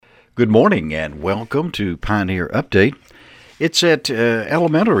Good morning and welcome to Pioneer Update. It's at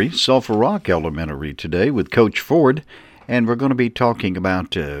Sulphur Rock Elementary today with Coach Ford, and we're going to be talking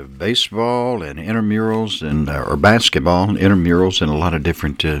about baseball and intramurals or basketball and intramurals and a lot of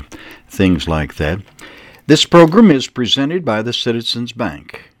different things like that. This program is presented by the Citizens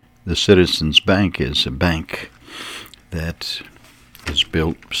Bank. The Citizens Bank is a bank that is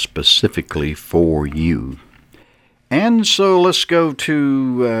built specifically for you. And so let's go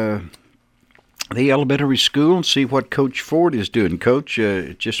to the elementary school and see what Coach Ford is doing. Coach,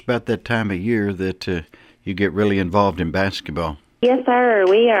 just about that time of year that you get really involved in basketball. Yes, sir.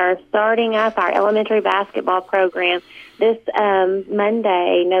 We are starting up our elementary basketball program this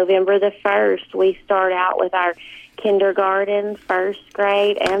Monday, November the 1st. We start out with our kindergarten, first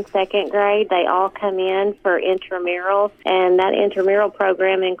grade, and second grade. They all come in for intramurals, and that intramural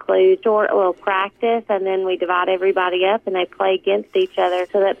program includes short little practice, and then we divide everybody up and they play against each other.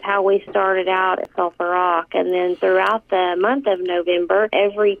 So that's how we started out at Sulphur Rock. And then throughout the month of November,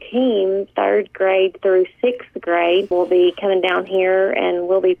 every team, third grade through sixth grade, will be coming down here and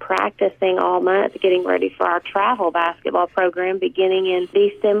we'll be practicing all month, getting ready for our travel basketball program beginning in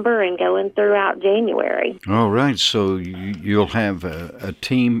December and going throughout January. All right. So you'll have a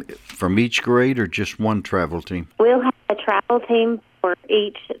team from each grade or just one travel team? We'll have a travel team for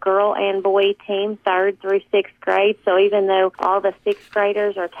each girl and boy team, third through sixth grade. So even though all the sixth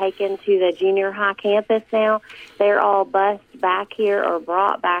graders are taken to the junior high campus now, they're all bused back here or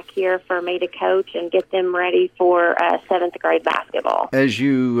brought back here for me to coach and get them ready for seventh grade basketball. As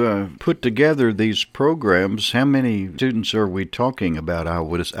you put together these programs, how many students are we talking about? I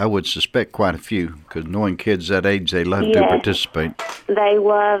would suspect quite a few, because knowing kids that age, they love to participate. They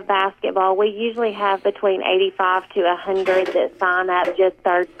love basketball. We usually have between 85 to 100 that sign up just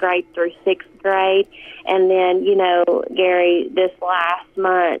third grade through sixth grade. And then, Gary, this last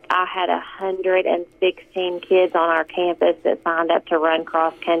month, I had 116 kids on our campus that signed up to run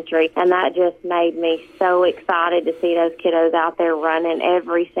cross country. And that just made me so excited to see those kiddos out there running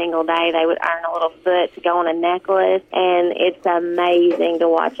every single day. They would earn a little foot to go on a necklace. And it's amazing to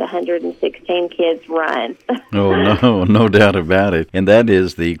watch 116 kids run. Oh, no doubt about it. And that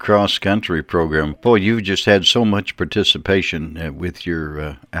is the cross country program. Boy, you've just had so much participation with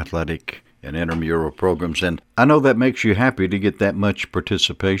your athletic and intramural programs, and I know that makes you happy to get that much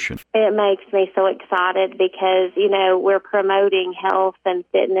participation. It makes me so excited because, we're promoting health and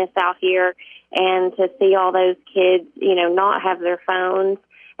fitness out here, and to see all those kids, not have their phones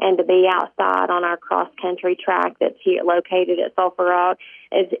and to be outside on our cross-country track that's here located at Sulphur Rock,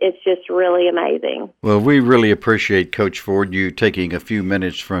 it's just really amazing. Well, we really appreciate, Coach Ford, you taking a few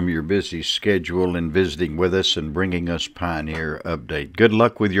minutes from your busy schedule and visiting with us and bringing us Pioneer Update. Good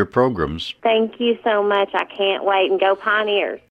luck with your programs. Thank you so much. I can't wait, and go Pioneers.